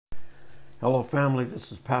Hello, family.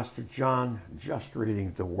 This is Pastor John, just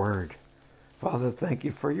reading the Word. Father, thank you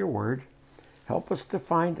for your Word. Help us to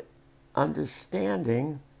find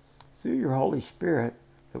understanding through your Holy Spirit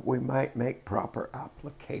that we might make proper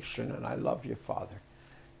application. And I love you, Father.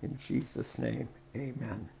 In Jesus' name,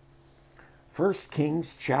 amen. 1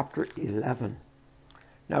 Kings chapter 11.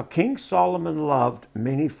 Now King Solomon loved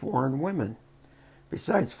many foreign women.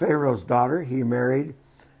 Besides Pharaoh's daughter, he married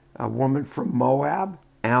a woman from Moab,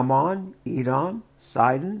 Ammon, Edom,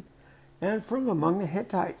 Sidon, and from among the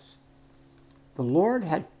Hittites. The Lord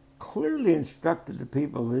had clearly instructed the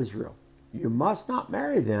people of Israel, you must not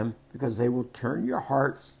marry them because they will turn your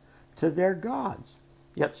hearts to their gods.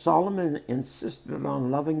 Yet Solomon insisted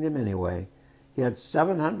on loving them anyway. He had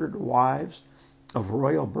 700 wives of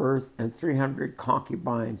royal birth and 300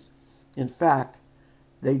 concubines. In fact,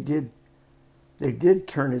 they did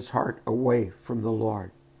turn his heart away from the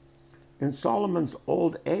Lord. In Solomon's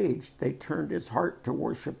old age, they turned his heart to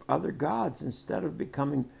worship other gods instead of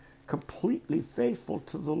becoming completely faithful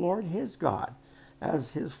to the Lord his God,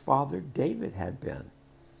 as his father David had been.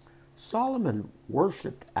 Solomon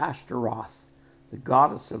worshipped Ashtaroth, the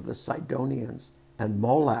goddess of the Sidonians, and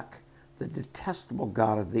Molech, the detestable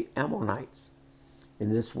god of the Ammonites.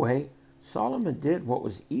 In this way, Solomon did what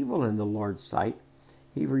was evil in the Lord's sight.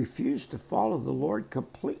 He refused to follow the Lord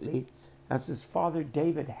completely, as his father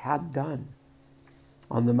David had done.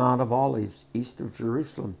 On the Mount of Olives, east of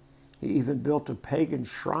Jerusalem, he even built a pagan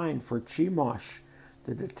shrine for Chemosh,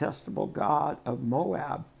 the detestable god of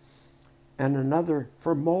Moab, and another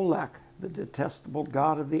for Molech, the detestable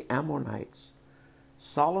god of the Ammonites.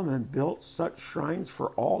 Solomon built such shrines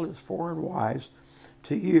for all his foreign wives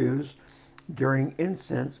to use during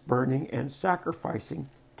incense burning and sacrificing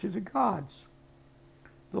to the gods.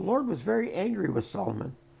 The Lord was very angry with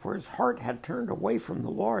Solomon, for his heart had turned away from the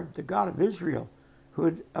Lord, the God of Israel, who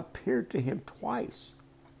had appeared to him twice.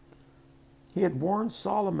 He had warned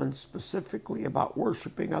Solomon specifically about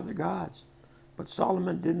worshiping other gods, but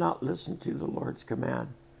Solomon did not listen to the Lord's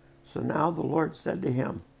command. So now the Lord said to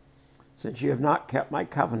him, since you have not kept my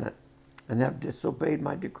covenant and have disobeyed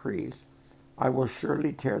my decrees, I will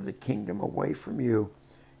surely tear the kingdom away from you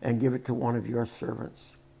and give it to one of your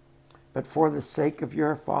servants. But for the sake of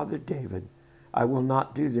your father David, I will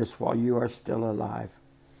not do this while you are still alive.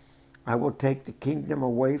 I will take the kingdom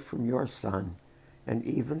away from your son, and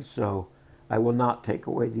even so, I will not take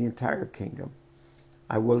away the entire kingdom.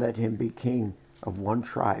 I will let him be king of one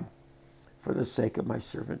tribe, for the sake of my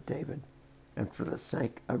servant David, and for the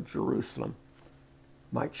sake of Jerusalem,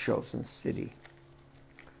 my chosen city.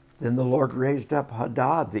 Then the Lord raised up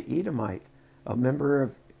Hadad the Edomite, a member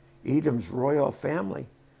of Edom's royal family,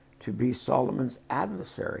 to be Solomon's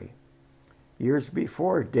adversary. Years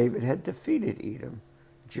before, David had defeated Edom.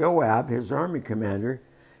 Joab, his army commander,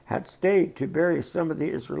 had stayed to bury some of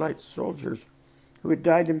the Israelite soldiers who had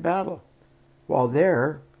died in battle. While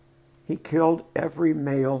there, he killed every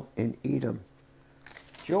male in Edom.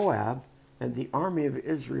 Joab and the army of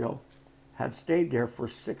Israel had stayed there for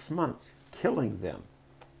 6 months, killing them.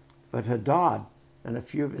 But Hadad and a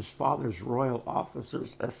few of his father's royal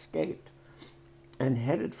officers escaped and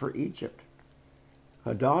headed for Egypt.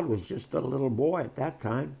 Hadad was just a little boy at that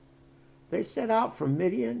time. They set out from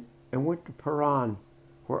Midian and went to Paran,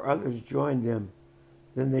 where others joined them.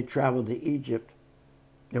 Then they traveled to Egypt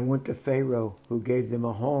and went to Pharaoh, who gave them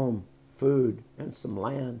a home, food, and some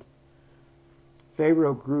land.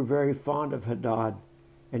 Pharaoh grew very fond of Hadad,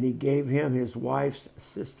 and he gave him his wife's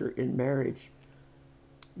sister in marriage,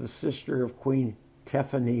 the sister of Queen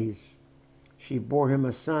Tephanes. She bore him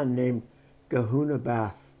a son named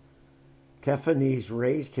Gehunabath. Tephanes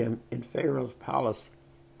raised him in Pharaoh's palace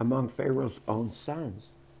among Pharaoh's own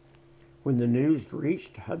sons. When the news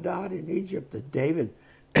reached Hadad in Egypt that David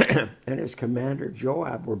and his commander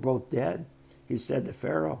Joab were both dead, he said to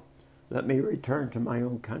Pharaoh, let me return to my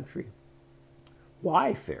own country.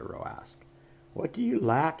 Why? Pharaoh asked. What do you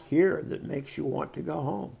lack here that makes you want to go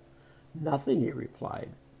home? Nothing, he replied,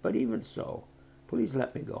 but even so, please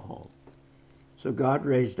let me go home. So God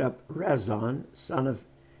raised up Rezon, son of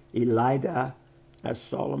Elidah, as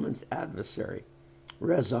Solomon's adversary.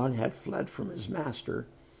 Rezon had fled from his master,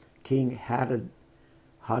 King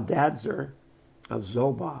Hadadzar of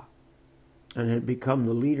Zobah, and had become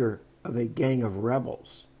the leader of a gang of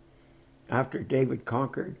rebels. After David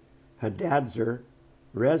conquered Hadadzar,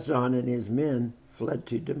 Rezon and his men fled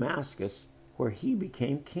to Damascus, where he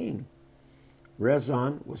became king.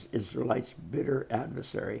 Rezon was Israelites' bitter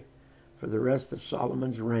adversary. For the rest of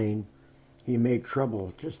Solomon's reign, he made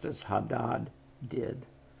trouble just as Hadad did.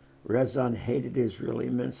 Rezon hated Israel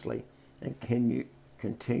immensely and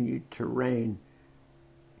continued to reign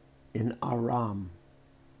in Aram.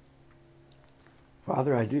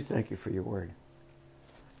 Father, I do thank you for your word.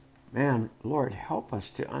 Man, Lord, help us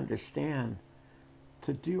to understand,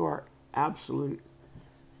 to do our absolute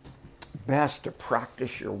best to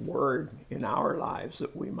practice your word in our lives,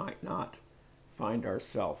 that we might not find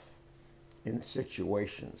ourselves in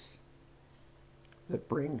situations that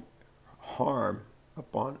bring harm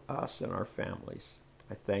upon us and our families.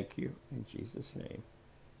 I thank you in Jesus' name.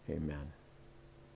 Amen.